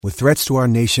With threats to our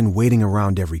nation waiting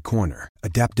around every corner,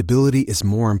 adaptability is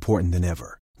more important than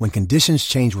ever. When conditions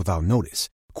change without notice,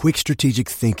 quick strategic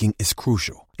thinking is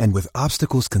crucial. And with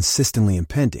obstacles consistently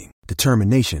impending,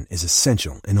 determination is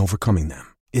essential in overcoming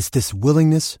them. It's this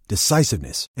willingness,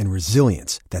 decisiveness, and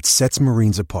resilience that sets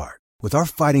Marines apart. With our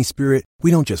fighting spirit, we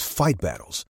don't just fight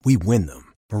battles, we win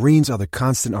them. Marines are the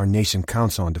constant our nation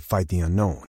counts on to fight the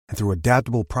unknown. And through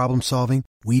adaptable problem solving,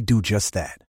 we do just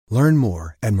that. Learn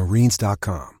more at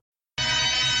marines.com.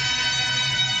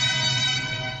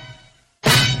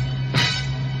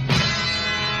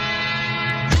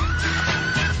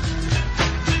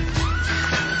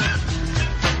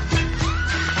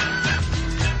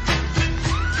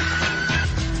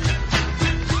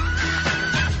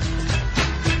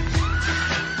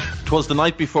 "'Twas the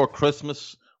night before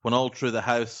Christmas, when all through the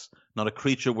house not a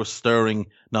creature was stirring,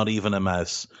 not even a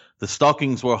mouse. The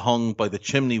stockings were hung by the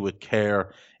chimney with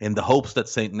care, in the hopes that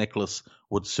St. Nicholas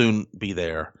would soon be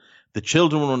there. The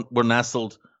children were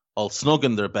nestled, all snug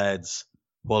in their beds,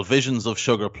 while visions of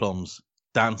sugar plums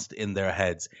danced in their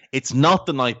heads." It's not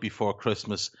the night before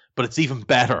Christmas, but it's even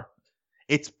better.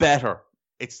 It's better.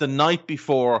 It's the night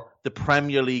before the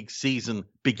Premier League season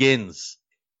begins.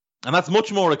 And that's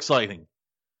much more exciting.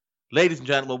 Ladies and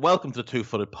gentlemen, welcome to the Two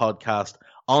Footed Podcast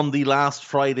on the last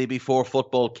Friday before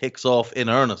football kicks off in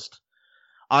earnest.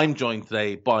 I'm joined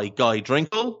today by Guy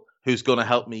Drinkle, who's going to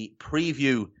help me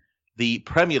preview the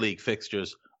Premier League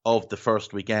fixtures of the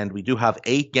first weekend. We do have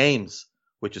 8 games,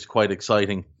 which is quite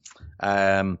exciting.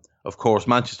 Of course,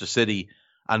 Manchester City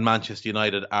and Manchester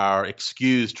United are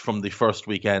excused from the first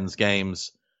weekend's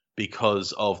games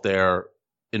because of their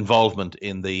involvement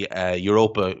in the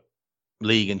Europa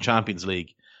League and Champions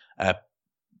League.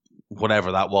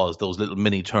 Whatever that was, those little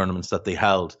mini tournaments that they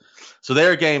held. So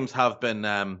their games have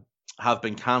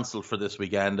been cancelled for this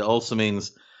weekend. It also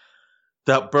means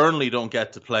that Burnley don't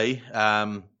get to play.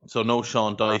 So no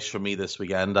Sean Dyche for me this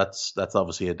weekend. That's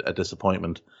obviously a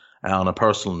disappointment on a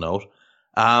personal note.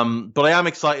 But I am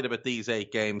excited about these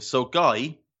 8 games. So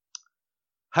Guy,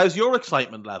 how's your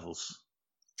excitement levels?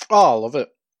 Oh, I love it.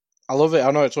 I love it.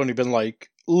 I know it's only been like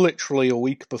literally a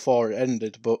week before it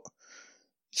ended, but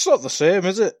it's not the same,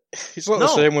 is it? It's not the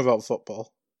same without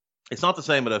football. It's not the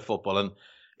same without football. And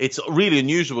it's really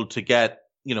unusual to get,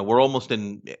 we're almost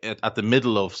at the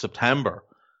middle of September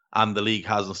and the league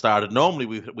hasn't started. Normally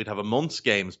we'd have a month's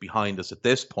games behind us at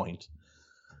this point.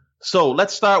 So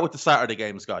let's start with the Saturday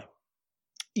games, Guy.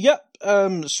 Yep.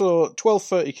 So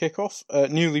 12:30 kickoff.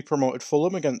 Newly promoted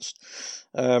Fulham against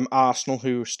Arsenal,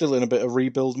 who are still in a bit of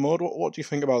rebuild mode. What do you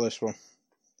think about this one?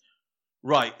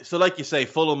 Right. So like you say,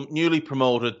 Fulham, newly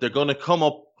promoted, they're going to come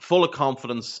up full of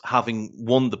confidence having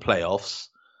won the playoffs.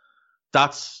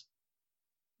 That's,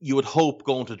 you would hope,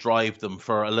 going to drive them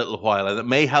for a little while. And it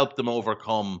may help them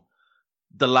overcome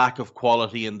the lack of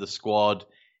quality in the squad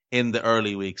in the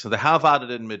early weeks. So they have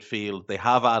added in midfield. They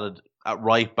have added at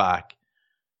right back.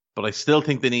 But I still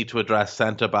think they need to address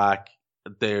centre back.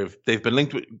 They've been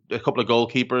linked with a couple of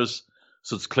goalkeepers.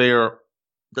 So it's clear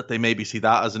that they maybe see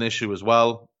that as an issue as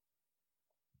well.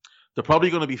 They're probably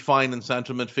going to be fine in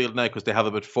central midfield now because they have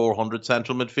about 400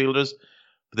 central midfielders.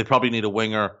 But they probably need a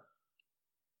winger.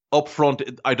 Up front,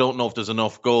 I don't know if there's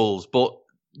enough goals. But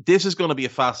this is going to be a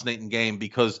fascinating game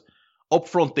because up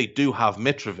front they do have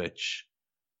Mitrovic.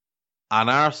 And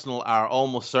Arsenal are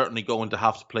almost certainly going to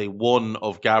have to play one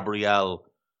of Gabriel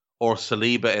or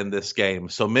Saliba in this game.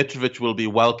 So Mitrovic will be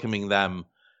welcoming them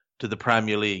to the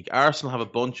Premier League. Arsenal have a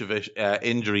bunch of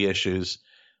injury issues.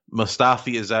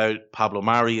 Mustafi is out. Pablo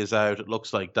Mari is out. It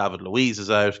looks like David Luiz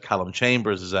is out. Callum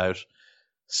Chambers is out.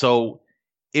 So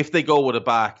if they go with a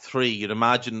back 3, you'd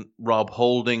imagine Rob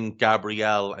Holding,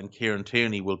 Gabriel and Kieran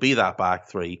Tierney will be that back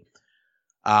 3,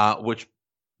 which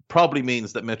probably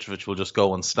means that Mitrovic will just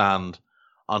go and stand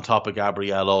on top of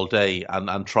Gabriel all day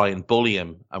and try and bully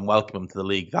him and welcome him to the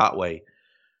league that way.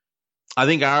 I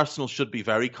think Arsenal should be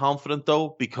very confident,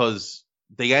 though, because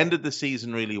they ended the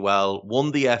season really well,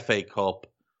 won the FA Cup,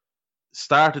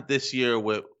 started this year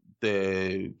with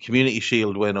the Community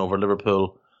Shield win over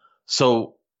Liverpool.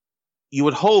 So you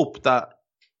would hope that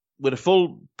with a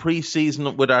full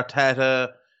pre-season with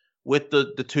Arteta, with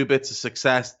the 2 bits of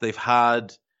success they've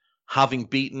had, having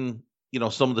beaten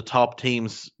some of the top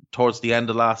teams towards the end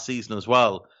of last season as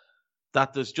well,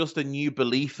 that there's just a new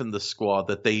belief in the squad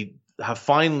that they have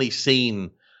finally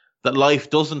seen that life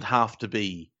doesn't have to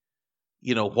be,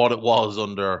 what it was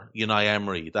under Unai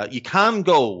Emery, that you can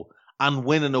go and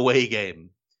win an away game.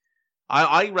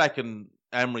 I reckon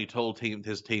Emery told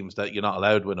his teams that you're not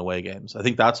allowed to win away games. I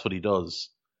think that's what he does.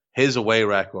 His away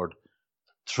record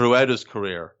throughout his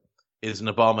career is an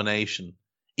abomination.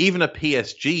 Even at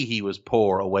PSG, he was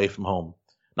poor away from home.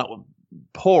 Not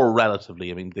poor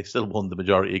relatively. I mean, they still won the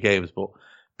majority of games, but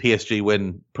PSG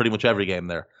win pretty much every game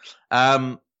there.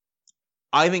 I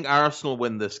think Arsenal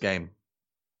win this game.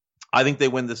 I think they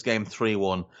win this game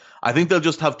 3-1. I think they'll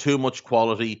just have too much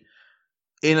quality.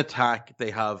 In attack,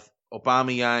 they have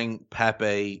Aubameyang,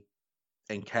 Pepe,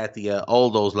 Nketiah, all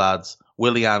those lads.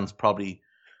 Willian's probably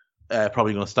going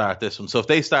to start this one. So if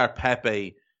they start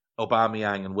Pepe,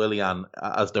 Aubameyang and Willian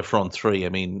as their front three, I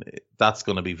mean, that's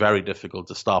going to be very difficult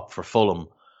to stop for Fulham.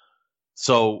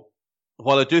 So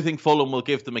while I do think Fulham will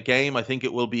give them a game, I think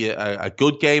it will be a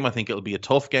good game. I think it'll be a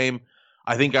tough game.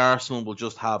 I think Arsenal will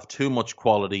just have too much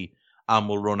quality and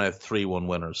will run out 3-1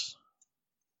 winners.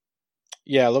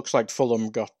 Yeah, looks like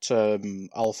Fulham got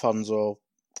Alphonse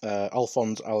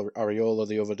Areola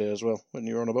the other day as well, when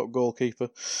you were on about goalkeeper.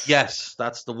 Yes,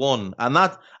 that's the one. And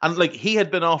like he had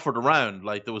been offered around.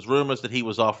 Like there was rumours that he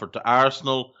was offered to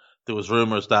Arsenal. There was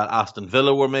rumours that Aston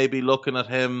Villa were maybe looking at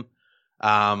him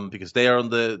because they are in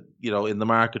the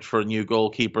market for a new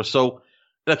goalkeeper. So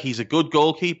look, he's a good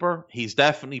goalkeeper. He's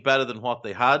definitely better than what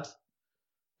they had.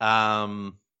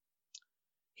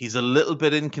 He's a little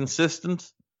bit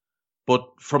inconsistent, but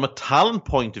from a talent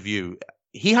point of view,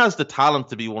 he has the talent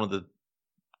to be one of the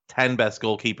 10 best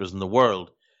goalkeepers in the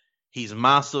world. He's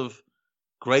massive,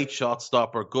 great shot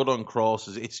stopper, good on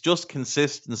crosses. It's just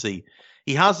consistency.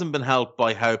 He hasn't been helped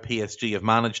by how PSG have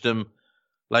managed him.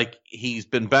 Like, he's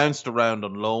been bounced around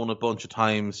on loan a bunch of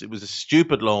times. It was a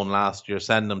stupid loan last year,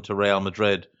 sending him to Real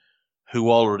Madrid,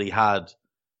 who already had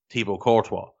Thibaut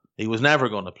Courtois. He was never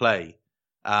going to play.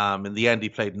 In the end, he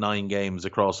played 9 games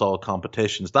across all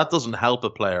competitions. That doesn't help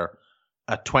a player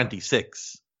at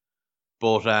 26.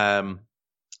 But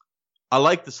I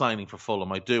like the signing for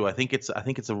Fulham. I do. I think it's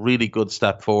a really good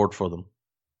step forward for them.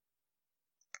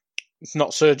 It's not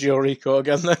Sergio Rico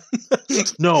again, then.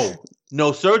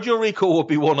 No, Sergio Rico would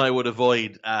be one I would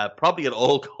avoid, probably at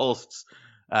all costs,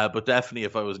 but definitely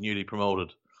if I was newly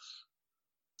promoted.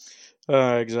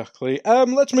 Exactly.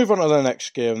 Let's move on to the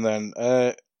next game then.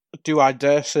 Do I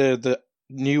dare say the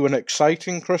new and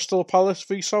exciting Crystal Palace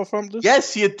v Southampton?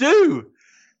 Yes, you do.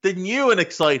 The new and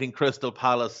exciting Crystal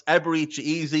Palace.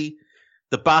 Eberechi Eze,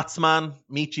 the batsman,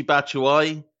 Michy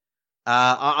Batshuayi.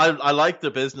 I like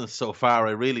their business so far.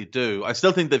 I really do. I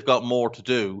still think they've got more to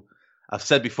do. I've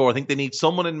said before, I think they need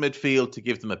someone in midfield to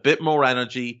give them a bit more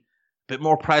energy, a bit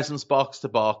more presence box to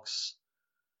box.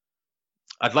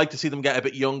 I'd like to see them get a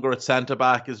bit younger at centre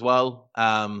back as well.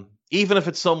 Even if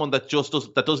it's someone that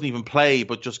doesn't even play,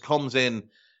 but just comes in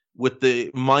with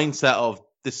the mindset of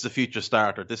this is a future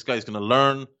starter. This guy's going to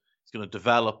learn, he's going to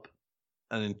develop,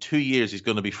 and in 2 years he's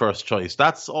going to be first choice.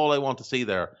 That's all I want to see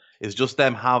there, is just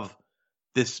them have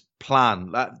this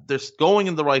plan. They're going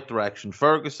in the right direction.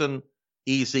 Ferguson,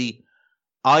 Easy.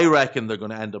 I reckon they're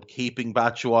going to end up keeping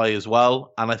Batshuayi as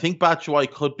well. And I think Batshuayi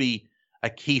could be a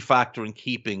key factor in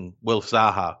keeping Wilf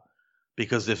Zaha.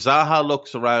 Because if Zaha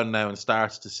looks around now and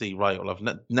starts to see, right, well,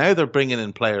 now they're bringing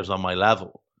in players on my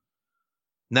level.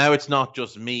 Now it's not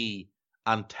just me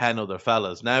and 10 other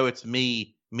fellas. Now it's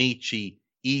me, Michy,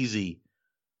 Easy.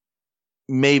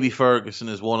 Maybe Ferguson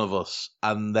is one of us.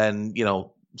 And then,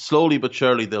 slowly but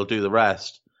surely they'll do the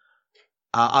rest.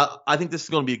 I think this is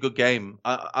going to be a good game.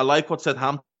 I like what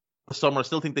Southampton this summer. I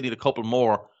still think they need a couple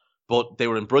more, but they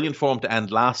were in brilliant form to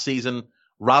end last season.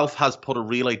 Ralph has put a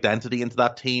real identity into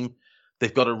that team.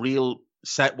 They've got a real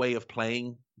set way of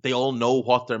playing. They all know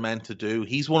what they're meant to do.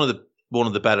 He's one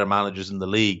of the better managers in the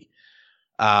league.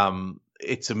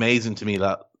 It's amazing to me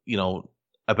that,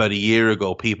 about a year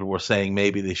ago, people were saying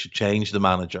maybe they should change the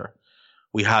manager.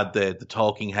 We had the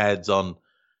talking heads on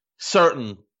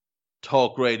certain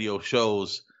talk radio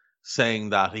shows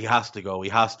saying that he has to go,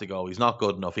 he's not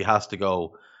good enough, he has to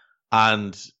go.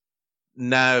 And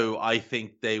now I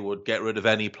think they would get rid of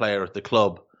any player at the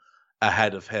club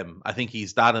ahead of him. I think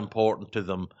he's that important to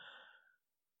them.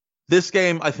 This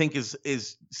game, I think,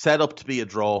 is set up to be a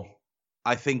draw.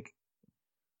 I think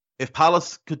if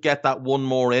Palace could get that one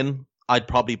more in, I'd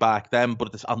probably back them.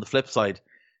 But on the flip side,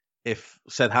 if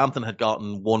Southampton had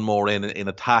gotten one more in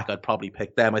attack, I'd probably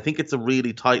pick them. I think it's a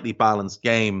really tightly balanced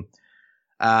game.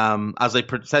 As I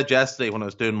said yesterday when I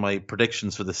was doing my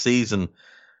predictions for the season,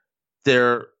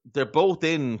 they're both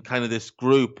in kind of this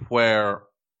group where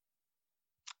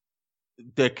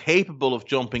they're capable of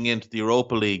jumping into the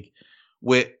Europa League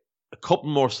with a couple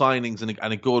more signings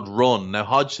and a good run. Now,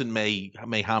 Hodgson may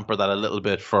hamper that a little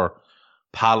bit for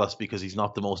Palace because he's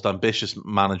not the most ambitious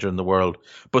manager in the world.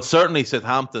 But certainly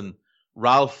Southampton,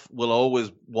 Ralph will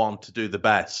always want to do the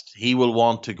best. He will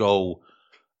want to go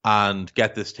and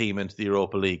get this team into the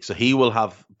Europa League. So he will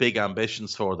have big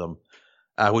ambitions for them.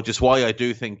 which is why I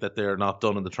do think that they're not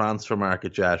done in the transfer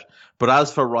market yet. But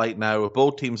as for right now, with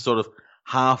both teams sort of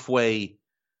halfway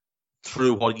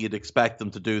through what you'd expect them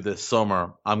to do this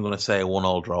summer, I'm going to say a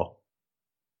 1-1 draw.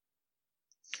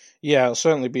 Yeah, it'll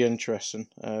certainly be interesting.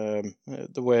 The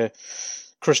way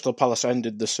Crystal Palace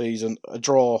ended the season, a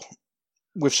draw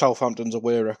with Southampton's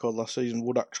away record last season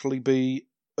would actually be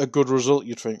a good result,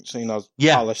 you'd think, seeing as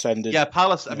Palace ended. Yeah,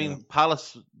 Palace, I mean,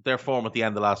 Palace, their form at the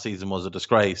end of last season was a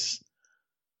disgrace.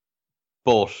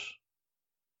 But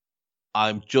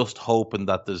I'm just hoping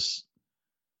that there's...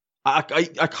 I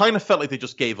kind of felt like they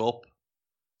just gave up.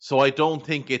 So I don't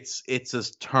think it's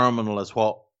as terminal as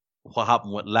what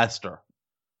happened with Leicester.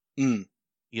 Mm.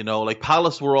 You know, like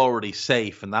Palace were already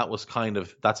safe, and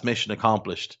that's mission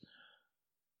accomplished.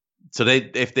 So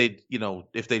if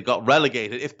they got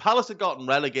relegated, if Palace had gotten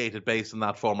relegated based on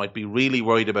that form, I'd be really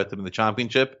worried about them in the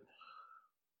Championship.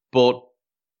 But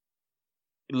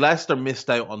Leicester missed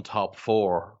out on top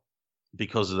four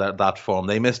because of that form.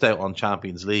 They missed out on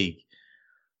Champions League.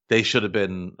 They should have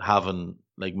been having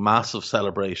like massive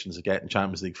celebrations of getting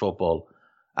Champions League football.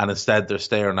 And instead they're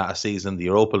staring at a season in the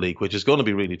Europa League, which is going to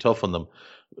be really tough on them.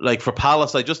 Like for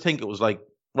Palace, I just think it was like,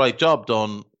 right, job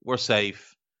done. We're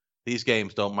safe. These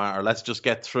games don't matter. Let's just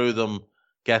get through them,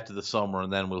 get to the summer,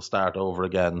 and then we'll start over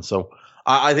again. So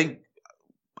I think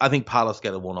Palace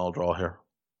get a 1-1 draw here.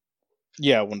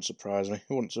 Yeah, it wouldn't surprise me.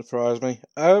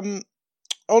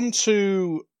 On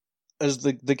to, as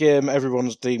the game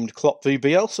everyone's deemed, Klopp v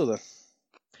Bielsa then.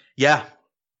 Yeah.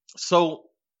 So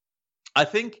I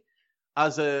think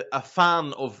as a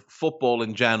fan of football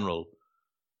in general,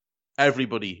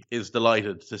 everybody is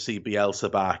delighted to see Bielsa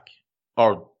back,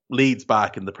 or Leeds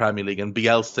back in the Premier League, and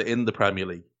Bielsa in the Premier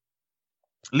League.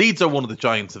 Leeds are one of the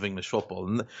giants of English football,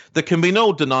 and there can be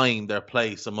no denying their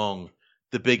place among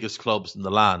the biggest clubs in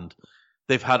the land.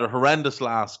 They've had a horrendous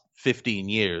last 15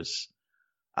 years.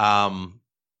 At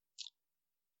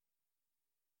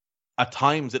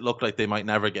times it looked like they might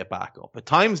never get back up. At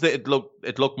times it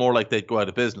looked more like they'd go out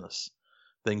of business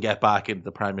than get back into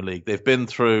the Premier League. They've been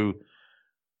through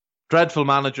dreadful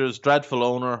managers, dreadful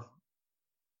owner.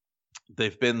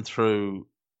 They've been through,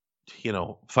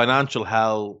 financial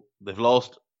hell. They've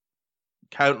lost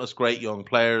countless great young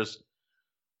players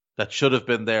that should have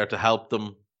been there to help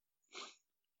them.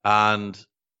 And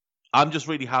I'm just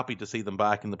really happy to see them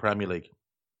back in the Premier League.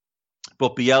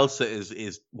 But Bielsa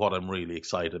is what I'm really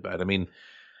excited about. I mean,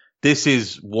 this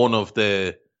is one of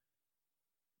the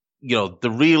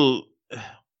real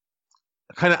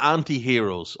kind of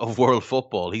anti-heroes of world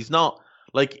football. He's not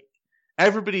like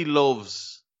everybody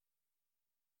loves.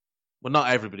 Well,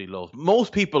 not everybody loves.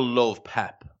 Most people love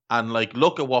Pep, and like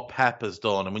look at what Pep has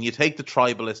done. And when you take the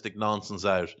tribalistic nonsense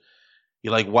out,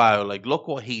 you're like, wow, like look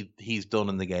what he's done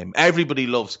in the game. Everybody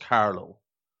loves Carlo.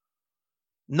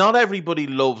 Not everybody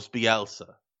loves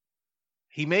Bielsa.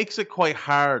 He makes it quite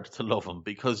hard to love him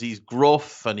because he's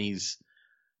gruff and he's,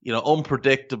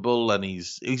 unpredictable, and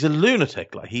he's a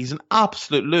lunatic. Like he's an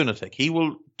absolute lunatic. He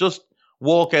will just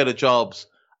walk out of jobs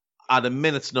at a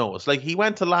minute's notice. Like he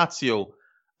went to Lazio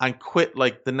and quit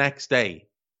like the next day.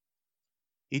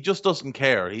 He just doesn't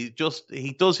care. He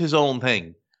does his own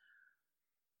thing.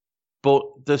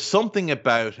 But there's something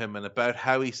about him and about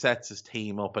how he sets his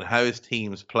team up and how his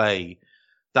teams play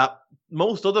that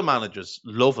most other managers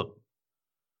love him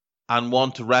and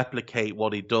want to replicate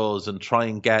what he does and try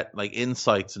and get like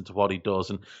insights into what he does.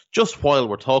 And just while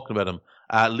we're talking about him,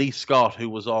 Lee Scott, who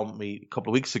was on me a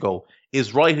couple of weeks ago,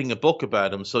 is writing a book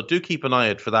about him. So do keep an eye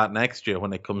out for that next year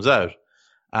when it comes out.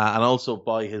 And also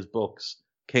buy his books,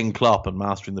 King Klopp and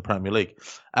Mastering the Premier League.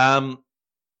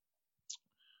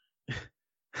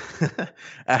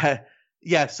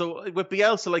 Yeah, so with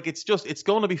Bielsa, like it's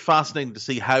going to be fascinating to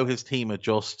see how his team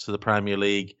adjusts to the Premier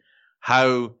League,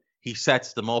 how he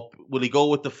sets them up. Will he go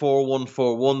with the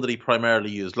 4-1-4-1 that he primarily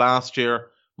used last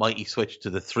year? Might he switch to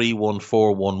the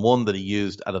 3-1-4-1-1 that he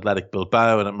used at Athletic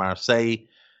Bilbao and at Marseille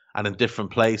and in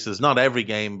different places? Not every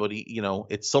game, but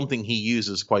it's something he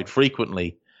uses quite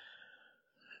frequently.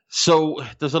 So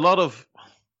there's a lot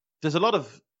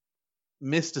of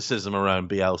mysticism around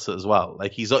Bielsa as well.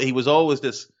 Like he was always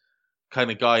this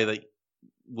kind of guy that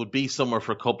would be somewhere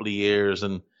for a couple of years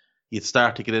and you'd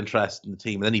start to get interested in the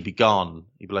team and then he'd be gone.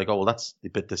 You'd be like, oh, well, that's a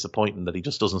bit disappointing that he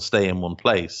just doesn't stay in one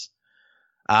place.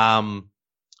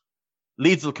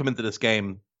 Leeds will come into this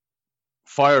game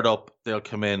fired up. They'll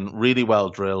come in really well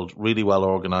drilled, really well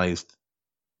organised.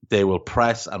 They will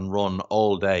press and run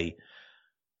all day.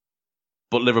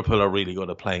 But Liverpool are really good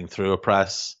at playing through a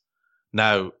press.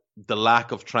 Now, the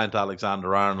lack of Trent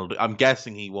Alexander-Arnold, I'm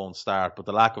guessing he won't start, but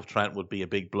the lack of Trent would be a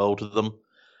big blow to them.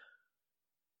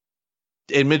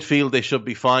 In midfield, they should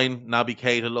be fine. Naby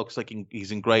Keita looks like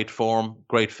he's in great form,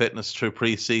 great fitness through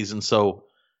pre-season. So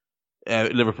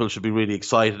Liverpool should be really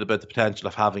excited about the potential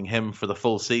of having him for the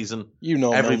full season.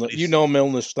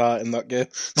 Milner's starting that game.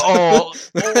 Oh,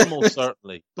 almost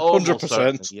certainly.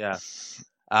 100%. Yeah.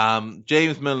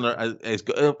 James Milner is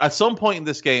at some point in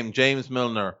this game. James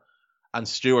Milner and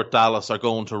Stuart Dallas are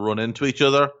going to run into each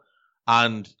other,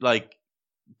 and like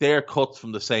they're cut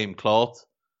from the same cloth.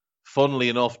 Funnily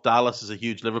enough, Dallas is a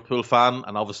huge Liverpool fan,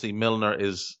 and obviously Milner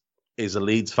is a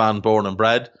Leeds fan, born and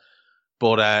bred.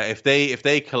 But if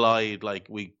they collide, like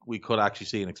we could actually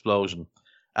see an explosion.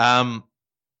 I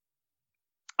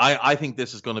think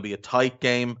this is going to be a tight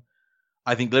game.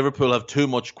 I think Liverpool have too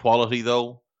much quality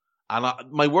though, and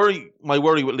my worry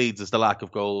with Leeds is the lack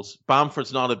of goals.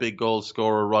 Bamford's not a big goal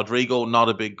scorer. Rodrigo not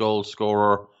a big goal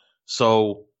scorer.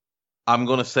 So I'm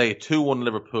going to say 2-1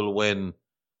 Liverpool win.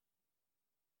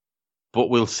 But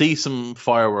we'll see some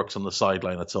fireworks on the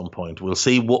sideline at some point. We'll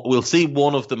see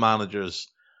one of the managers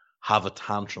have a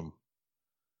tantrum.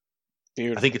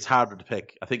 Beautiful. I think it's harder to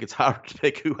pick. I think it's harder to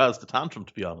pick who has the tantrum,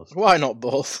 to be honest. Why not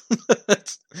both?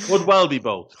 Could well be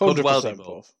both. Could well be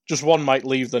both. Just one might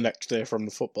leave the next day from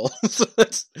the football.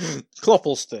 Klopp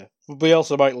will stay. But he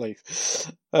also might leave.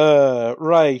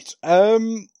 Right.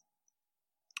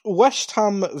 West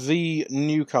Ham v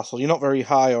Newcastle. You're not very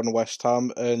high on West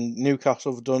Ham, and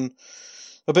Newcastle have done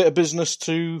a bit of business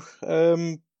to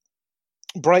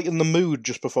brighten the mood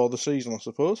just before the season, I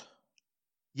suppose.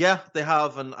 Yeah, they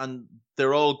have, and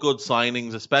they're all good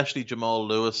signings, especially Jamal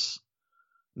Lewis.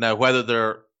 Now, whether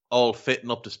they're all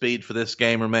fitting up to speed for this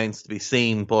game remains to be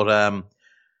seen, but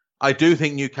I do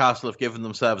think Newcastle have given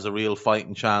themselves a real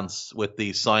fighting chance with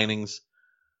these signings.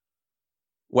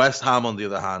 West Ham, on the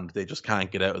other hand, they just can't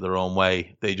get out of their own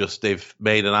way. They've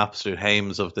made an absolute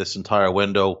hames of this entire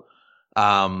window.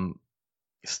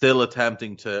 Still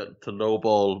attempting to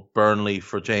lowball Burnley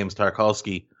for James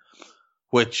Tarkowski,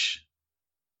 which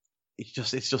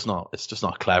it's just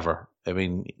not clever. I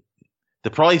mean, the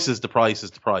price is the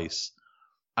price,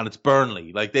 and it's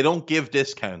Burnley. Like, they don't give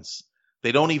discounts.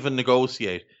 They don't even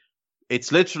negotiate.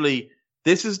 It's literally,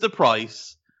 this is the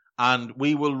price, and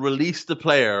we will release the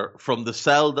player from the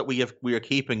cell that we are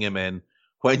keeping him in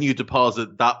when you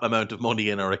deposit that amount of money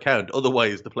in our account.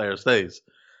 Otherwise, the player stays.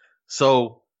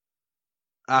 So,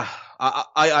 as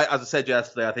I said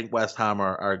yesterday, I think West Ham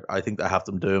I think I have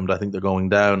them doomed. I think they're going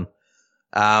down.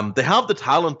 They have the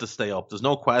talent to stay up. There's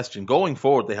no question. Going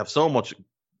forward, they have so much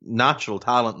natural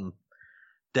talent and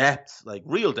depth, like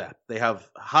real depth. They have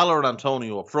Haller and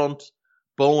Antonio up front,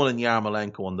 Bowen and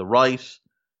Yarmolenko on the right,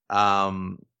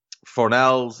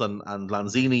 Fornells and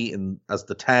Lanzini as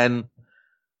the 10,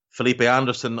 Felipe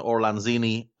Anderson or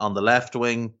Lanzini on the left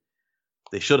wing.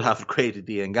 They should have created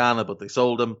Diangana, but they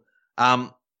sold him.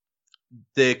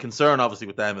 The concern, obviously,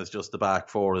 with them is just the back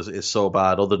four is so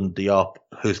bad, other than Diop,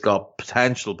 who's got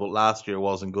potential, but last year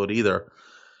wasn't good either.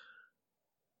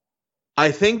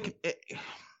 I think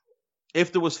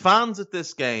if there was fans at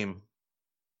this game,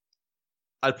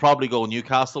 I'd probably go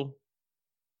Newcastle.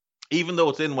 Even though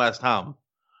it's in West Ham,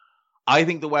 I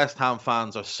think the West Ham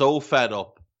fans are so fed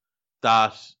up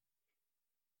that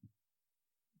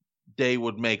they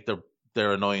would make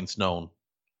their annoyance known.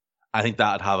 I think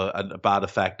that would have a bad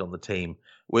effect on the team.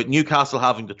 With Newcastle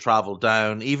having to travel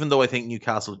down, even though I think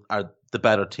Newcastle are the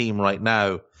better team right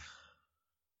now,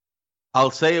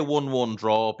 I'll say a 1-1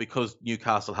 draw because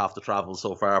Newcastle have to travel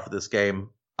so far for this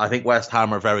game. I think West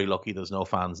Ham are very lucky there's no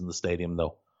fans in the stadium,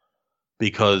 though,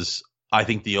 because I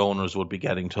think the owners would be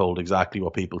getting told exactly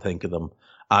what people think of them.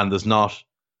 And there's not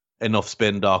enough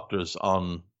spin doctors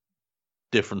on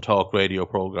different talk radio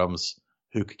programs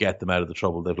who could get them out of the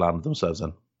trouble they've landed themselves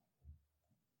in.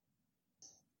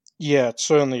 Yeah, it's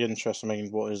certainly interesting. I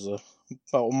mean, what is there?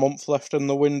 About a month left in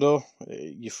the window.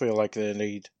 You feel like they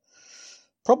need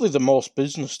probably the most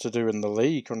business to do in the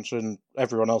league, considering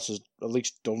everyone else has at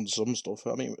least done some stuff.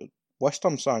 I mean, West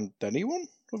Ham signed anyone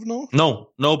of note? No,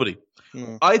 nobody.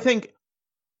 No. I think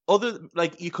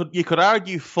you could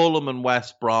argue Fulham and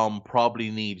West Brom probably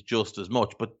need just as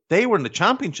much, but they were in the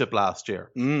Championship last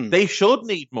year. They should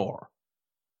need more.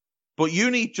 But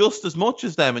you need just as much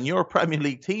as them, and you're a Premier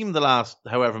League team the last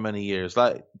however many years.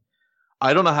 Like,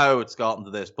 I don't know how it's gotten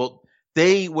to this, but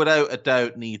they, without a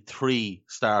doubt, need 3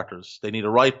 starters. They need a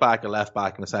right back, a left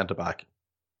back, and a centre back.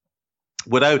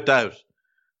 Without doubt,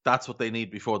 that's what they need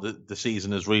before the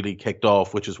season is really kicked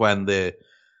off, which is when the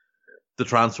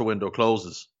transfer window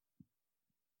closes.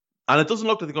 And it doesn't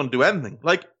look like they're going to do anything.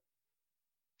 Like,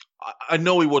 I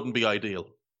know he wouldn't be ideal,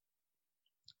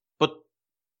 but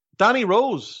Danny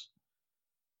Rose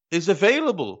is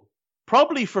available,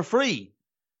 probably for free,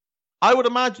 I would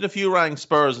imagine if you rang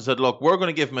Spurs and said, look, we're going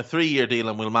to give him a 3-year deal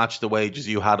and we'll match the wages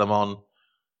you had him on,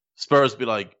 Spurs would be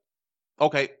like,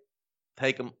 okay,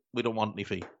 take him. We don't want any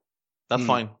fee. That's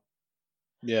fine.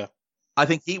 Yeah. I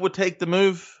think he would take the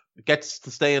move, gets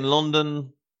to stay in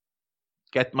London,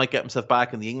 might get himself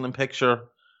back in the England picture,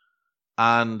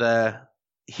 and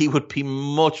he would be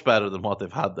much better than what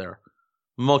they've had there.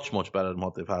 Much, much better than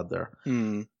what they've had there.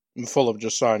 And Fulham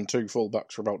just signed 2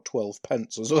 fullbacks for about 12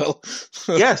 pence as well.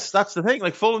 Yes, that's the thing.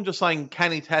 Like, Fulham just signed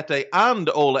Kenny Tete and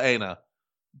Ola Aina,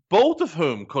 both of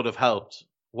whom could have helped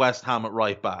West Ham at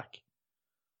right back.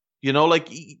 You know, like,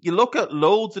 you look at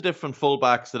loads of different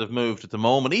fullbacks that have moved at the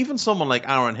moment. Even someone like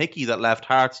Aaron Hickey that left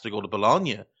Hearts to go to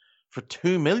Bologna for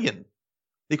 $2 million.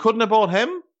 They couldn't have bought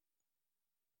him.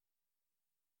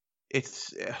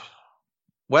 It's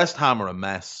West Ham are a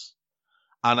mess.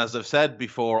 And as I've said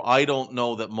before, I don't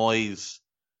know that Moyes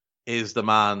is the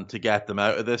man to get them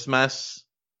out of this mess,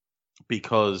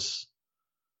 because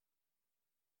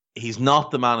he's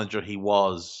not the manager he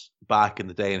was back in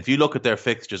the day. And if you look at their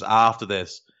fixtures after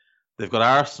this, they've got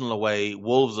Arsenal away,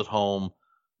 Wolves at home,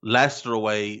 Leicester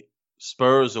away,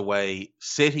 Spurs away,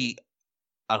 City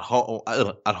at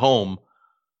home,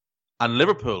 and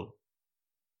Liverpool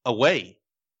away.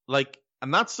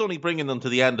 And that's only bringing them to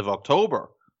the end of October.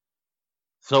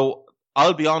 So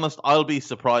I'll be honest, I'll be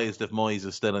surprised if Moyes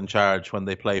is still in charge when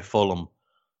they play Fulham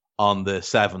on the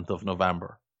 7th of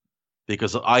November,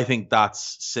 because I think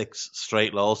that's 6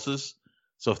 straight losses.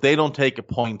 So if they don't take a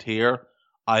point here,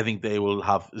 I think they will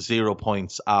have 0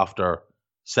 points after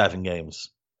 7 games.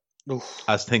 Oof.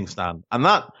 As things stand. And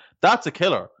that's a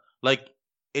killer. Like,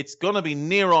 it's going to be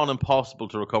near on impossible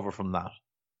to recover from that.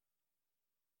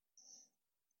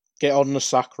 Get on the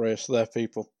sack race there,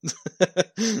 people.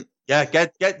 Yeah,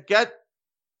 get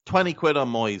 20 quid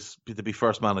on Moyes to be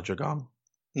first manager gone.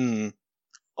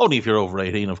 Only if you're over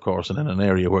 18, of course, and in an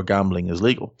area where gambling is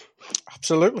legal.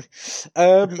 Absolutely.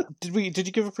 Did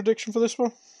you give a prediction for this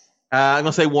one? I'm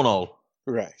going to say 1-1.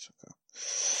 Right.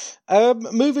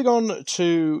 Okay. Moving on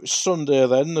to Sunday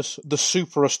then, the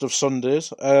superest of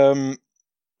Sundays.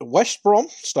 West Brom,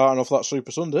 starting off that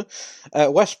Super Sunday.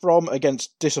 West Brom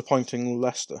against disappointing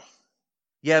Leicester.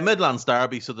 Yeah, Midlands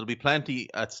derby, so there'll be plenty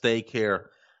at stake here.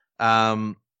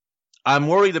 I'm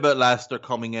worried about Leicester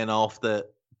coming in off the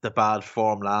bad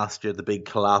form last year, the big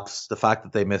collapse, the fact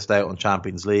that they missed out on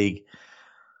Champions League.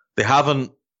 They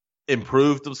haven't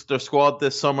improved their squad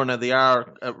this summer. Now, they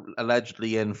are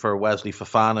allegedly in for Wesley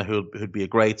Fofana, who'd be a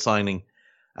great signing.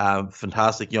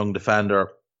 Fantastic young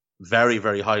defender, very,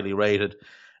 very highly rated.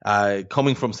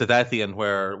 Coming from St Etienne,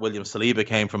 where William Saliba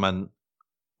came from, and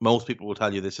most people will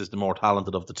tell you this is the more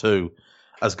talented of the two.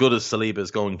 As good as Saliba is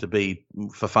going to be,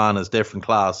 Fofana is different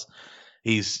class.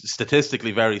 He's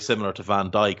statistically very similar to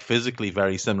Van Dijk, physically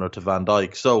very similar to Van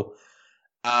Dijk. So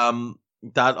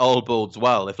that all bodes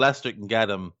well. If Leicester can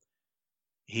get him,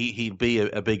 he'd be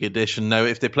a big addition. Now,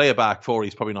 if they play a back four,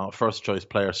 he's probably not a first-choice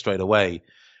player straight away.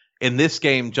 In this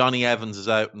game, Johnny Evans is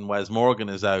out and Wes Morgan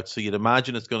is out, so you'd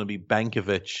imagine it's going to be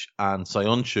Benkovic and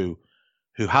Soyuncu,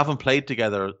 who haven't played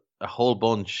together a whole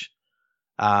bunch.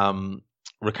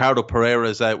 Ricardo Pereira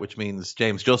is out, which means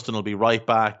James Justin will be right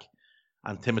back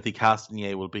and Timothy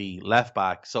Castagne will be left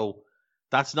back. So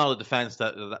that's not a defence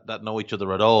that know each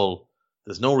other at all.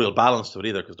 There's no real balance to it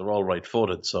either because they're all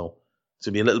right-footed, so it's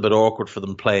going to be a little bit awkward for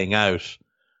them playing out.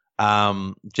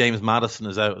 James Maddison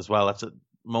is out as well.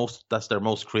 That's their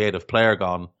most creative player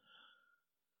gone.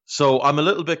 So I'm a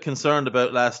little bit concerned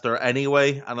about Leicester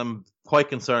anyway, and I'm quite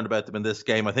concerned about them in this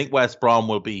game. I think West Brom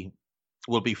will be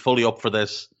fully up for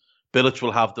this. Bilic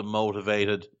will have them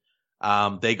motivated.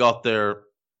 They got their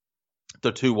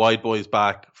 2 wide boys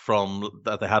back from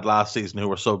that they had last season who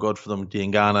were so good for them,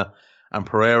 Diangana and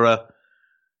Pereira.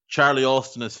 Charlie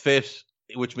Austin is fit,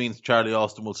 which means Charlie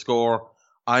Austin will score.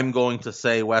 I'm going to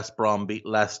say West Brom beat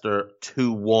Leicester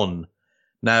 2-1.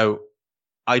 Now,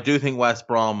 I do think West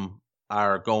Brom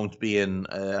are going to be in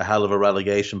a hell of a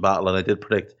relegation battle, and I did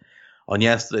predict on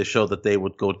yesterday's show that they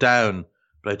would go down,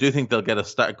 but I do think they'll get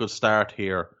a good start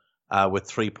here with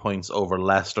 3 points over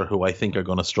Leicester, who I think are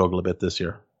going to struggle a bit this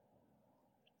year.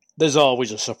 There's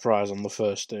always a surprise on the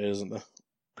first day, isn't there?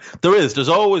 There is. There's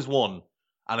always one,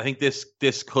 and I think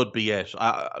this could be it.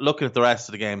 Looking at the rest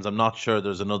of the games, I'm not sure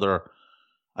there's another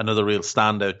real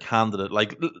standout candidate.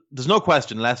 Like, there's no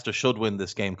question Leicester should win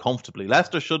this game comfortably.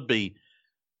 Leicester should be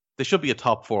a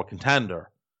top 4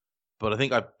 contender, but I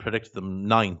think I predicted them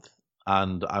 9th,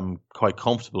 and I'm quite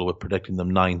comfortable with predicting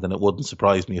them 9th, and it wouldn't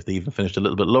surprise me if they even finished a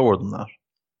little bit lower than that.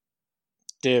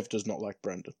 Dave does not like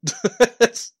Brendan.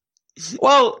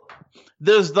 Well,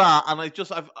 there's that,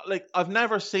 and I've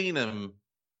never seen him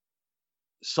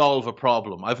solve a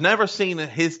problem. I've never seen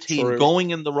his team going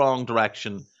in the wrong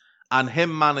direction and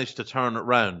him manage to turn it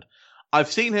round.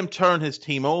 I've seen him turn his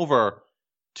team over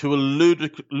to a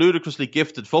ludicrously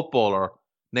gifted footballer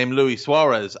named Luis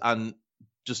Suarez and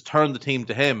just turn the team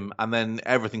to him, and then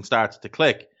everything starts to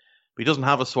click. But he doesn't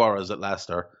have a Suarez at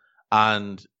Leicester,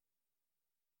 and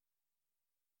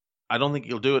I don't think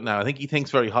he'll do it now. I think he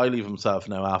thinks very highly of himself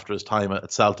now after his time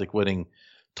at Celtic winning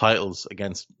titles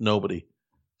against nobody.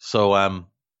 So,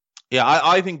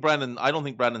 I think Brendan. I don't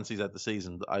think Brendan sees out the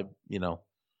season.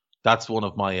 That's one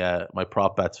of my my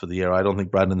prop bets for the year. I don't think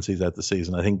Brendan sees out the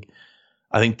season. I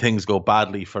think things go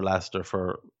badly for Leicester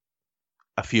for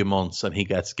a few months, and he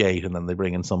gets gate, and then they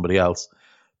bring in somebody else.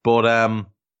 But I'm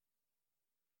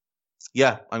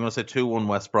going to say 2-1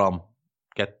 West Brom.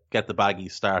 Get the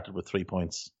Baggies started with 3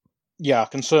 points. Yeah, I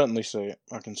can certainly see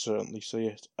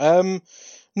it.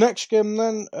 Next game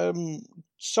then,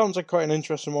 sounds like quite an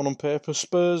interesting one on paper.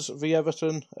 Spurs v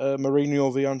Everton,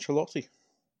 Mourinho v Ancelotti.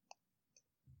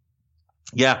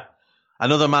 Yeah,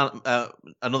 another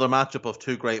matchup of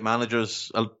two great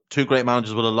managers with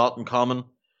a lot in common.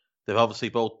 They've obviously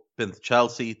both been to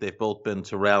Chelsea. They've both been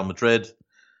to Real Madrid.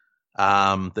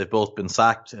 They've both been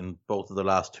sacked in both of their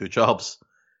last two jobs.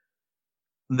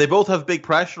 They both have big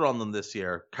pressure on them this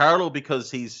year. Carlo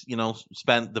because he's,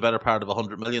 spent the better part of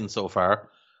 100 million so far,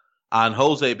 and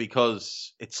Jose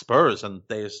because it's Spurs and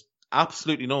there's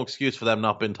absolutely no excuse for them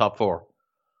not being top four.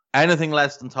 Anything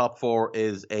less than top four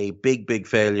is a big, big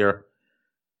failure.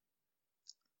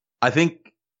 I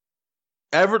think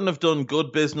Everton have done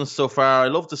good business so far. I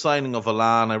love the signing of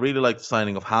Allan. I really like the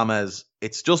signing of James.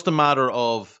 It's just a matter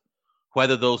of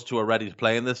whether those two are ready to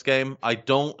play in this game. I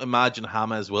don't imagine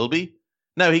James will be.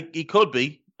 Now, he could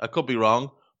be. I could be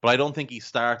wrong, but I don't think he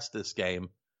starts this game.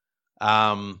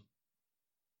 I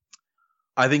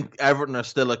think Everton are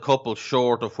still a couple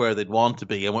short of where they'd want to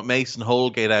be. And with Mason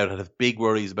Holgate out, I have big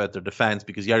worries about their defence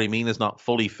because Yerry Mina's not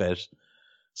fully fit.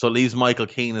 So it leaves Michael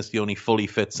Keane as the only fully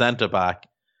fit centre-back.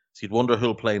 So you'd wonder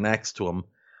who'll play next to him.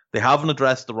 They haven't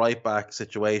addressed the right-back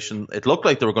situation. It looked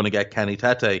like they were going to get Kenny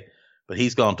Tete, but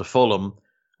he's gone to Fulham.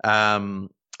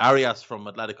 Arias from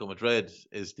Atletico Madrid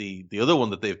is the other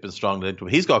one that they've been strongly into.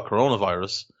 He's got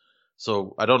coronavirus.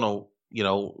 So I don't know,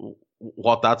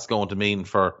 what that's going to mean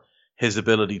for his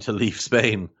ability to leave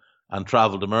Spain and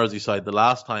travel to Merseyside. The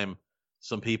last time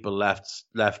some people left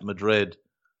Madrid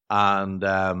and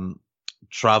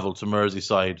traveled to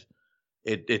Merseyside,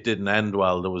 it didn't end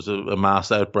well. There was a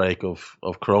mass outbreak of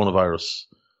coronavirus,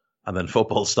 and then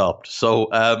football stopped. So,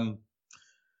 I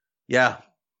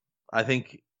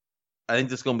think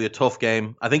this is going to be a tough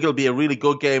game. I think it'll be a really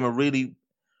good game, a really,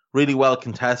 really well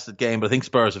contested game, but I think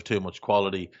Spurs have too much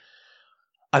quality.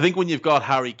 I think when you've got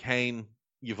Harry Kane,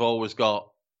 you've always got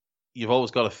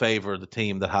to favour the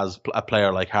team that has a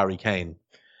player like Harry Kane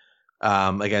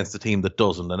against the team that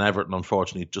doesn't. And Everton,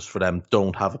 unfortunately, just for them,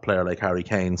 don't have a player like Harry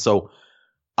Kane. So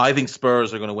I think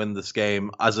Spurs are going to win this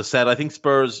game. As I said, I think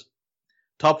Spurs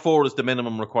top four is the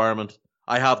minimum requirement.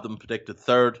 I have them predicted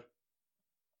third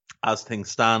as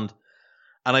things stand.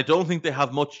 And I don't think they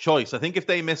have much choice. I think if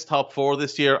they miss top four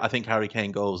this year, I think Harry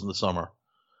Kane goes in the summer.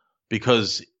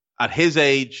 Because at his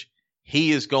age,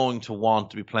 he is going to want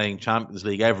to be playing Champions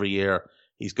League every year.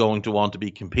 He's going to want to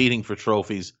be competing for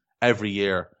trophies every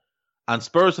year. And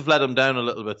Spurs have let him down a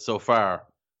little bit so far.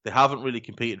 They haven't really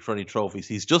competed for any trophies.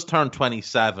 He's just turned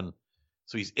 27,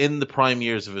 so he's in the prime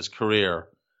years of his career.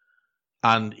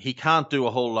 And he can't do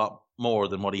a whole lot more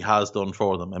than what he has done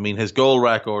for them. I mean, his goal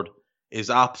record is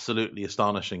absolutely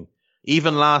astonishing.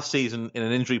 Even last season, in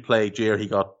an injury-plagued year, he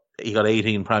got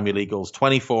 18 Premier League goals,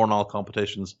 24 in all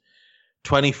competitions,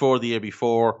 24 the year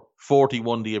before,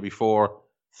 41 the year before,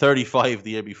 35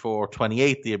 the year before,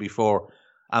 28 the year before,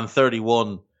 and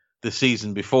 31 the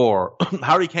season before.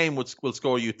 Harry Kane will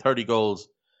score you 30 goals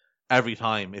every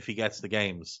time if he gets the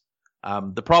games.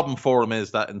 The problem for him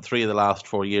is that in 3 of the last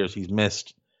 4 years, he's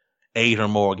missed 8 or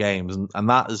more games, and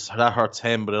that hurts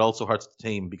him, but it also hurts the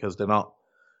team because they're not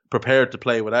prepared to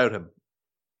play without him.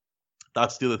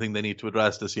 That's the other thing they need to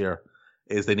address this year,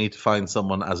 is they need to find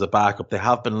someone as a backup. They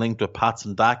have been linked with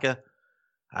Patson Daka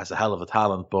as a hell of a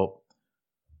talent, but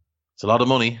it's a lot of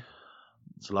money.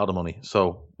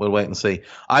 So we'll wait and see.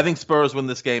 I think Spurs win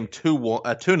this game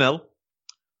 2-0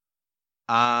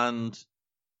 and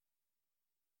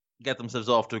get themselves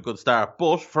off to a good start.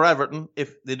 But for Everton,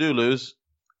 if they do lose,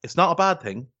 it's not a bad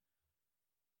thing.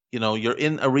 You're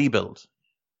in a rebuild.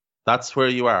 That's where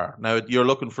you are. Now, you're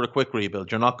looking for a quick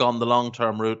rebuild. You're not going the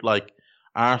long-term route like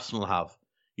Arsenal have.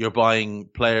 You're buying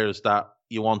players that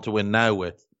you want to win now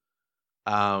with.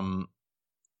 But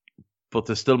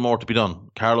there's still more to be done.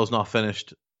 Carlo's not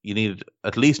finished. You need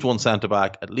at least one centre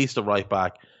back, at least a right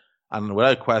back, and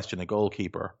without question a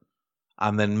goalkeeper,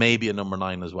 and then maybe a number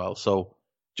 9 as well. So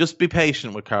just be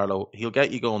patient with Carlo. He'll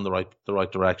get you going the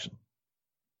right direction.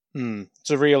 It's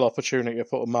a real opportunity to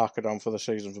put a marker down for the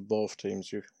season for both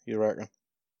teams, you reckon?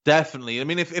 Definitely. I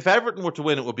mean, if Everton were to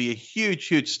win, it would be a huge,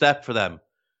 huge step for them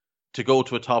to go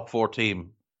to a top 4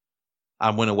 team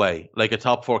and win away, like a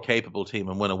top 4 capable team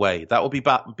and win away. That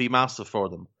would be massive for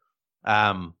them.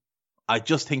 I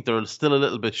just think they're still a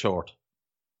little bit short.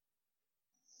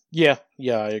 Yeah,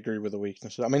 I agree with the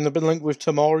weaknesses. I mean, they've been linked with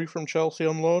Tomori from Chelsea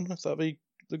on loan. If that'd be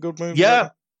the good move. Yeah,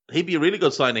 he'd be a really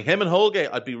good signing. Him and Holgate,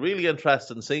 I'd be really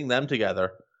interested in seeing them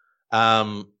together.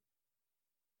 Tomori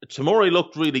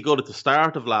looked really good at the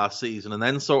start of last season and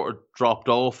then sort of dropped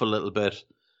off a little bit.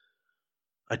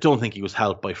 I don't think he was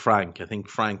helped by Frank. I think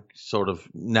Frank sort of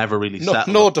never really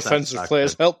settled. No defensive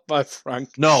players helped by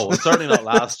Frank. No, certainly not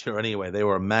last year anyway. They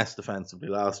were a mess defensively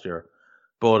last year.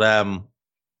 But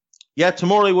yeah,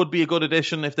 Tomori would be a good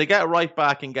addition. If they get a right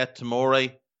back and get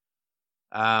Tomori,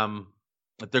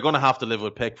 they're going to have to live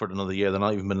with Pickford another year. They're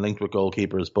not even been linked with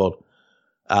goalkeepers. But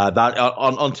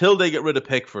until they get rid of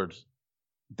Pickford,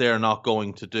 they're not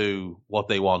going to do what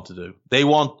they want to do. They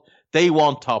want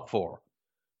top 4.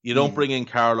 You don't bring in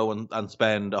Carlo and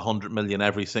spend 100 million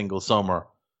every single summer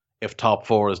if top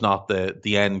 4 is not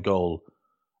the end goal.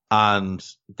 And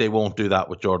they won't do that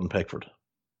with Jordan Pickford.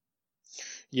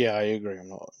 Yeah, I agree. I'm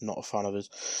not a fan of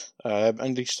his.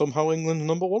 And he's somehow England's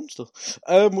number 1 still,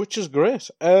 which is great.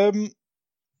 We'll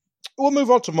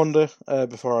move on to Monday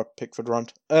before our Pickford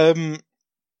rant.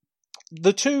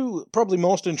 The two probably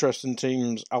most interesting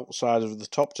teams outside of the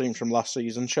top teams from last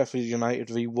season, Sheffield United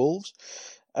v Wolves,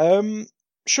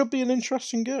 should be an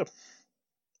interesting game.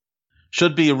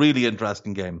 Should be a really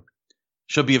interesting game.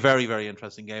 Should be a very, very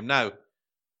interesting game. Now,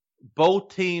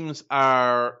 both teams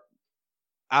are,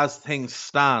 as things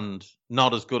stand,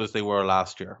 not as good as they were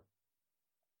last year.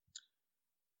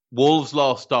 Wolves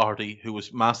lost Doherty, who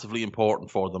was massively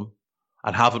important for them,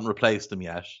 and haven't replaced him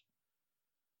yet.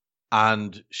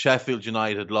 And Sheffield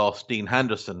United lost Dean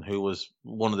Henderson, who was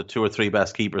one of the 2 or 3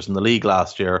 best keepers in the league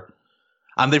last year.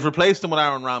 And they've replaced him with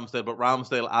Aaron Ramsdale, but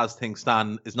Ramsdale, as things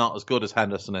stand, is not as good as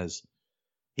Henderson is.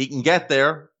 He can get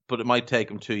there, but it might take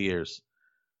him 2 years.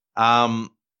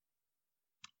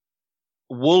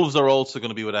 Wolves are also going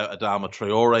to be without Adama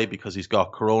Traore because he's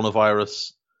got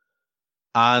coronavirus.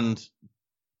 And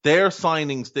their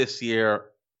signings this year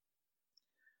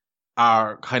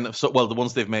are kind of, the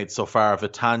ones they've made so far,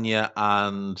 Vitania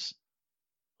and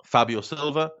Fabio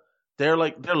Silva, they're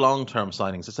long-term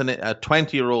signings. It's a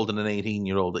 20-year-old and an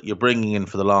 18-year-old that you're bringing in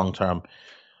for the long term.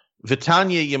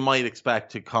 Vitania, you might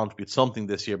expect to contribute something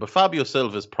this year, but Fabio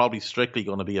Silva is probably strictly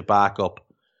going to be a backup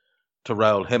to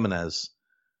Raul Jimenez.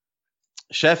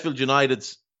 Sheffield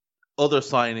United's other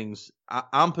signings,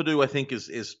 Ampadu, I think,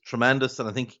 is tremendous, and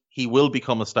I think he will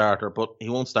become a starter, but he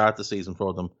won't start the season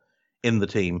for them in the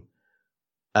team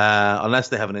unless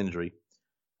they have an injury.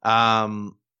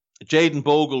 Jayden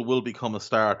Bogle will become a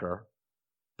starter,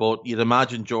 but you'd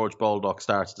imagine George Baldock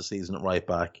starts the season at right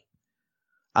back.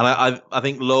 And I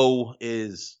think Lowe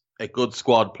is a good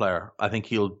squad player. I think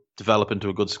he'll develop into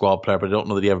a good squad player, but I don't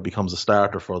know that he ever becomes a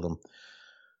starter for them.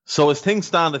 So as things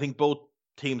stand, I think both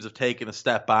teams have taken a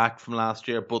step back from last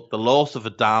year, but the loss of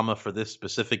Adama for this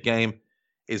specific game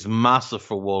is massive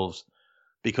for Wolves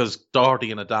because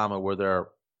Doherty and Adama were their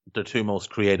 2 most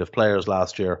creative players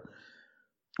last year.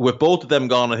 With both of them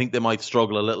gone, I think they might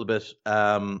struggle a little bit.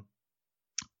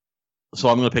 So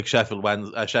I'm going to pick Sheffield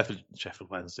Wednesday.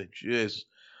 Jeez.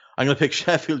 I'm going to pick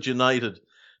Sheffield United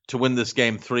to win this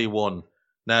game 3-1.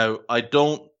 Now,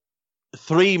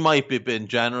 3 might be being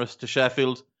generous to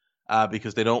Sheffield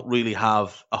because they don't really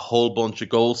have a whole bunch of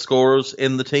goal scorers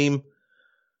in the team.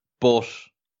 But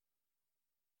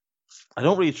I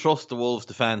don't really trust the Wolves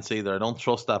defence either. I don't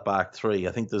trust that back 3.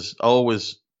 I think there's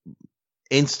always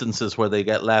instances where they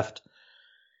get left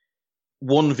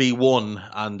 1v1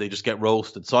 and they just get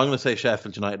roasted. So I'm going to say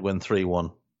Sheffield United win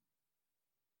 3-1.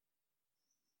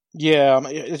 Yeah, I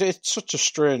mean, it's such a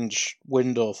strange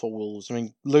window for Wolves. I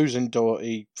mean, losing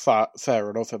Doherty, fair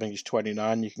enough. I think he's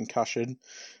 29, you can cash in.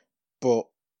 But,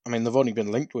 I mean, they've only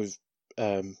been linked with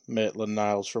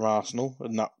Maitland-Niles from Arsenal,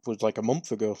 and that was like a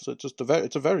month ago. So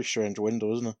it's a very strange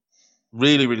window, isn't it?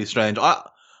 Really, really strange. I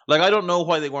don't know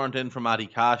why they weren't in for Matty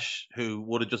Cash, who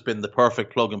would have just been the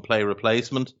perfect plug-and-play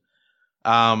replacement.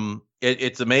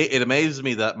 It amazes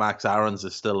me that Max Aarons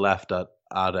is still left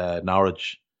at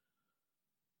Norwich.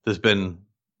 There's been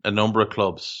a number of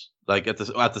clubs. Like at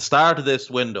the start of this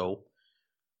window,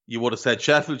 you would have said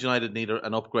Sheffield United need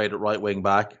an upgrade at right wing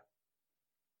back.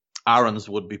 Aaron's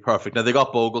would be perfect. Now, they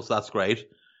got Bogle, so that's great.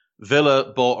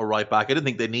 Villa bought a right back. I didn't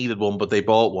think they needed one, but they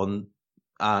bought one.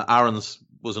 Aaron's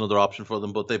was another option for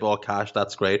them, but they bought cash.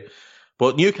 That's great.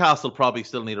 But Newcastle probably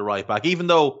still need a right back, even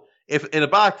though if in a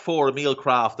back four, Emil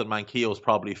Kraft and Manquillo is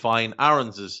probably fine.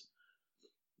 Aaron's is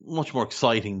much more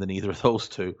exciting than either of those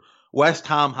two. West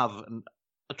Ham have an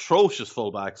atrocious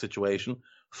fullback situation.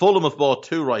 Fulham have bought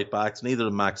 2 right backs, neither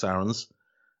of them Max Aarons.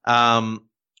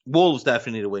 Wolves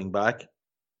definitely need a wing back.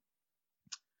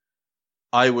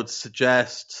 I would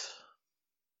suggest,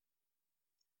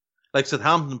 like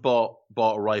Southampton bought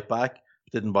a right back,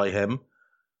 didn't buy him.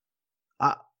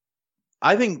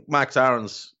 I think Max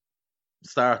Aarons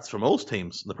starts for most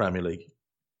teams in the Premier League.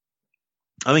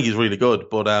 I think he's really good,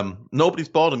 but nobody's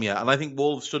bought him yet, and I think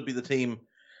Wolves should be the team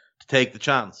to take the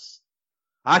chance.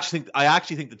 I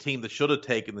actually think the team that should have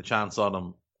taken the chance on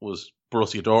him was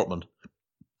Borussia Dortmund.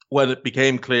 When it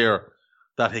became clear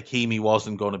that Hakimi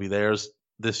wasn't going to be theirs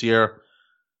this year,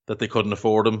 that they couldn't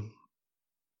afford him,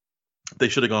 they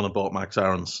should have gone and bought Max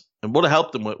Aarons. And would have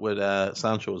helped them with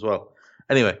Sancho as well.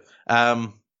 Anyway,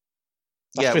 that's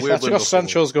because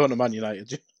Sancho's going to Man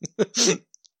United.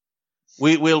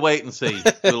 We'll wait and see.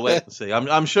 We'll wait and see.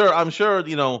 I'm sure.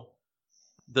 You know,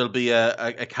 there'll be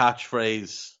a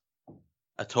catchphrase,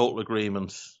 a total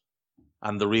agreement,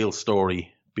 and the real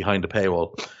story behind the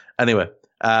paywall. Anyway,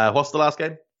 what's the last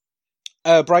game?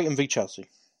 Brighton v Chelsea.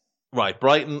 Right,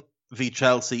 Brighton v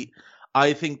Chelsea.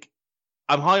 I think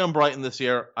I'm high on Brighton this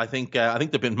year. I think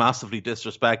they've been massively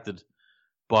disrespected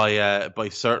by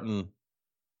certain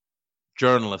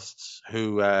journalists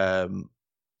who.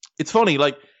 It's funny,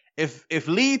 like if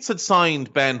Leeds had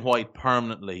signed Ben White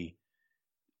permanently,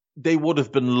 they would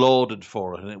have been lauded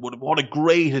for it, and what a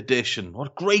great addition,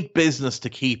 what great business to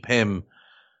keep him.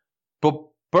 But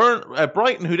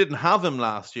Brighton, who didn't have him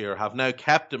last year, have now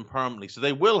kept him permanently, so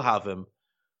they will have him.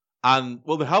 And,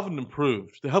 well, they haven't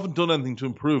improved. They haven't done anything to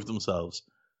improve themselves.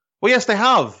 Well, yes, they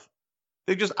have.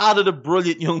 They've just added a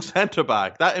brilliant young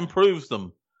centre-back. That improves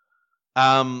them.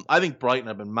 I think Brighton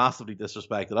have been massively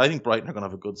disrespected. I think Brighton are going to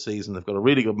have a good season. They've got a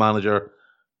really good manager.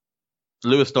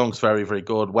 Lewis Dunk's very, very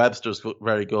good. Webster's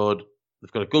very good.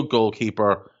 They've got a good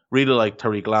goalkeeper. Really like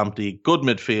Tariq Lamptey. Good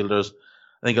midfielders.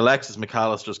 I think Alexis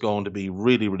McAllister's going to be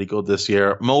really, really good this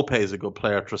year. Mopé's a good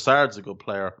player. Trossard's a good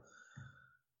player.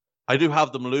 I do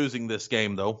have them losing this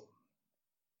game, though.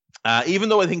 Even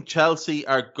though I think Chelsea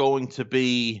are going to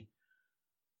be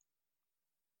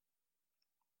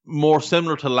more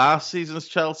similar to last season's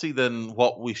Chelsea than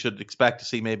what we should expect to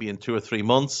see maybe in 2 or 3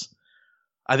 months.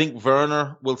 I think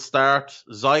Werner will start.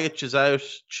 Ziyech is out.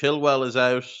 Chilwell is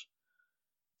out.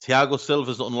 Thiago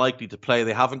Silva is unlikely to play.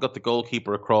 They haven't got the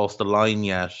goalkeeper across the line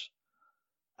yet.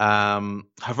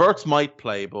 Havertz might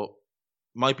play, but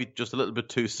might be just a little bit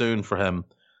too soon for him.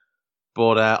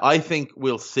 But I think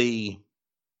we'll see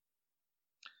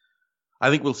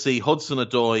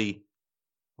Hudson-Odoi,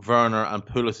 Werner, and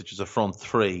Pulisic as a front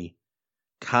 3,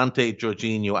 Kante,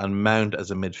 Jorginho, and Mount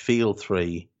as a midfield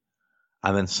 3,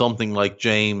 and then something like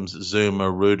James,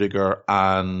 Zuma, Rudiger,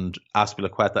 and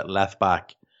Azpilicueta at left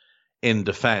back in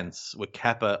defence, with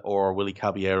Kepa or Willy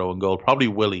Caballero in goal. Probably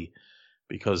Willy,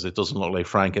 because it doesn't look like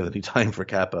Frank at any time for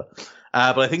Kepa.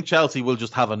 But I think Chelsea will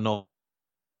just have enough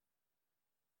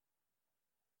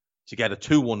to get a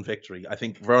 2-1 victory. I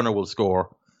think Werner will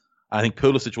score. I think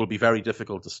Pulisic will be very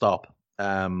difficult to stop.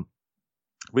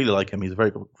 Really like him. He's a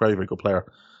very, very, very good player.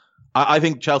 I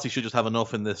think Chelsea should just have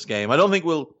enough in this game. I don't think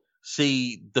we'll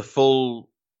see the full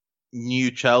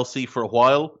new Chelsea for a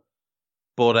while,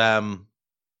 but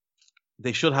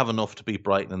they should have enough to beat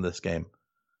Brighton in this game.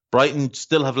 Brighton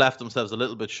still have left themselves a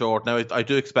little bit short. Now, I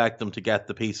do expect them to get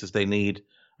the pieces they need,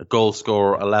 a goal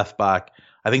scorer, a left back.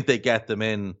 I think they get them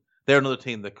in. They're another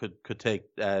team that could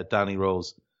take Danny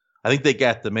Rose. I think they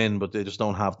get them in, but they just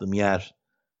don't have them yet.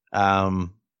 But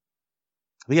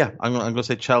yeah, I'm going to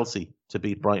say Chelsea to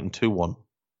beat Brighton 2-1.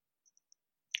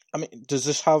 I mean, does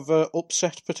this have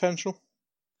upset potential?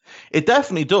 It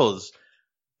definitely does.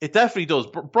 It definitely does.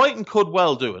 Brighton could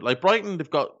well do it. Like Brighton, they've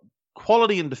got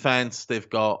quality in defence. They've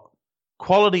got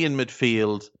quality in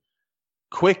midfield.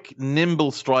 Quick,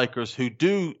 nimble strikers who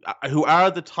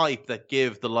are the type that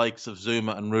give the likes of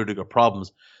Zuma and Rudiger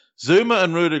problems. Zuma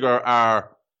and Rudiger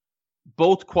are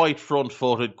both quite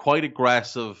front-footed, quite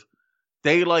aggressive.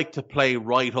 They like to play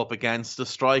right up against the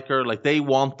striker. Like, they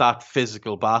want that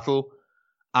physical battle,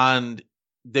 and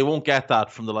they won't get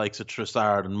that from the likes of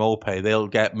Trossard and Mopé. They'll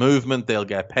get movement, they'll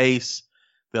get pace,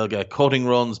 they'll get cutting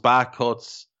runs, back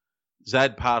cuts, Z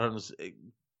patterns.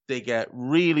 They get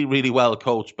really, really well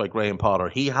coached by Graham Potter.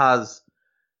 He has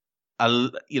a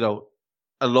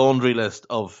a laundry list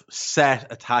of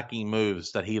set attacking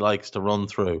moves that he likes to run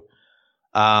through.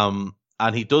 And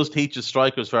he does teach his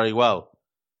strikers very well.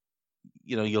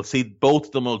 You know, you'll see both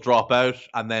of them will drop out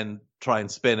and then try and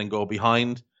spin and go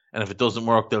behind. And if it doesn't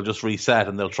work, they'll just reset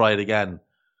and they'll try it again.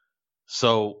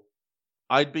 So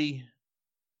I'd be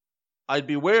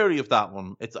wary of that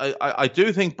one. I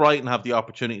do think Brighton have the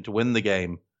opportunity to win the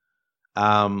game.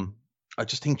 I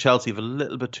just think Chelsea have a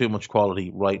little bit too much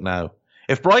quality right now.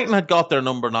 If Brighton had got their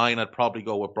number 9, I'd probably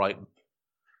go with Brighton.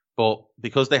 But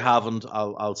because they haven't,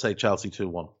 I'll say Chelsea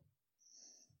 2-1.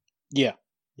 Yeah.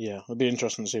 It'd be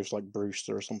interesting to see if like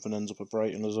Brewster or something ends up at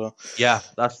Brighton as well. Yeah,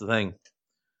 that's the thing.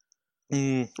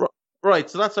 Right,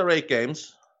 so that's our 8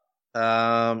 games. So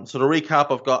to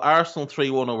recap, I've got Arsenal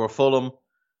 3-1 over Fulham,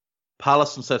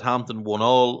 Palace and Southampton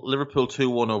 1-1, Liverpool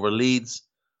 2-1 over Leeds,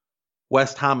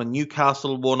 West Ham and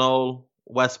Newcastle 1-1,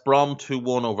 West Brom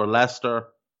 2-1 over Leicester,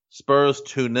 Spurs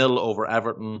 2-0 over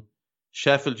Everton,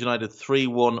 Sheffield United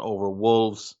 3-1 over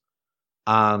Wolves,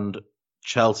 and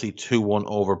Chelsea 2-1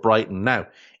 over Brighton. Now,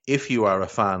 if you are a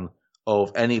fan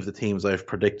of any of the teams I've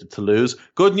predicted to lose,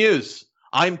 good news,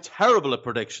 I'm terrible at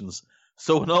predictions.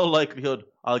 So in all likelihood,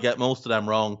 I'll get most of them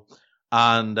wrong,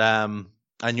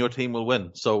 and your team will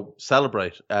win. So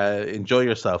celebrate, enjoy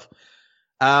yourself.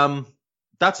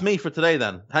 That's me for today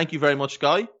then. Thank you very much,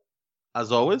 Guy,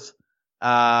 as always.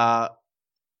 I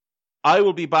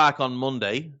will be back on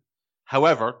Monday.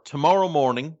 However, tomorrow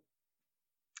morning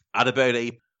at about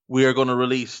 8, we are going to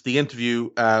release the interview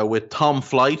with Tom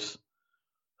Flight,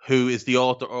 who is the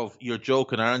author of You're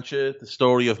Joking, Aren't You? The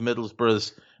story of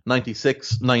Middlesbrough's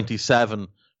 96-97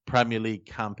 Premier League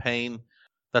campaign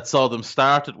that saw them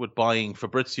started with buying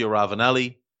Fabrizio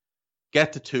Ravanelli,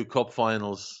 get to 2 cup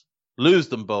finals, lose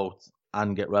them both,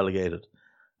 and get relegated.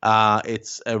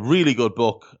 It's a really good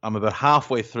book. I'm about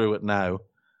halfway through it now,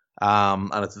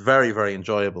 and it's very, very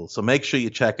enjoyable. So make sure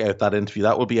you check out that interview.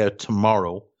 That will be out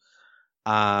tomorrow.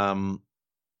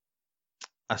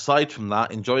 Aside from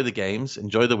that, enjoy the games,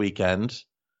 enjoy the weekend.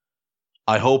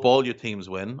 I hope all your teams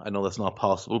win. I know that's not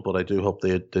possible, but I do hope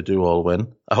they do all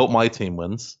win. I hope my team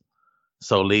wins.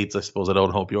 So Leeds, I suppose I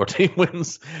don't hope your team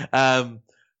wins. But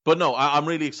no, I'm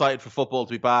really excited for football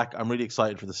to be back. I'm really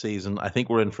excited for the season. I think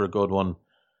we're in for a good one.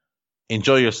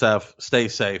 Enjoy yourself, stay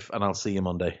safe, and I'll see you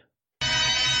Monday.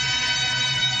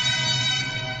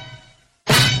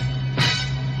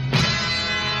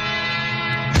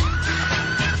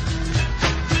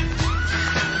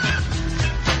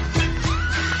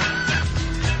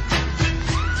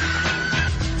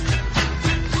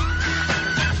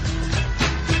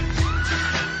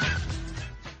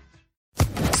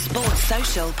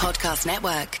 Podcast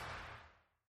Network.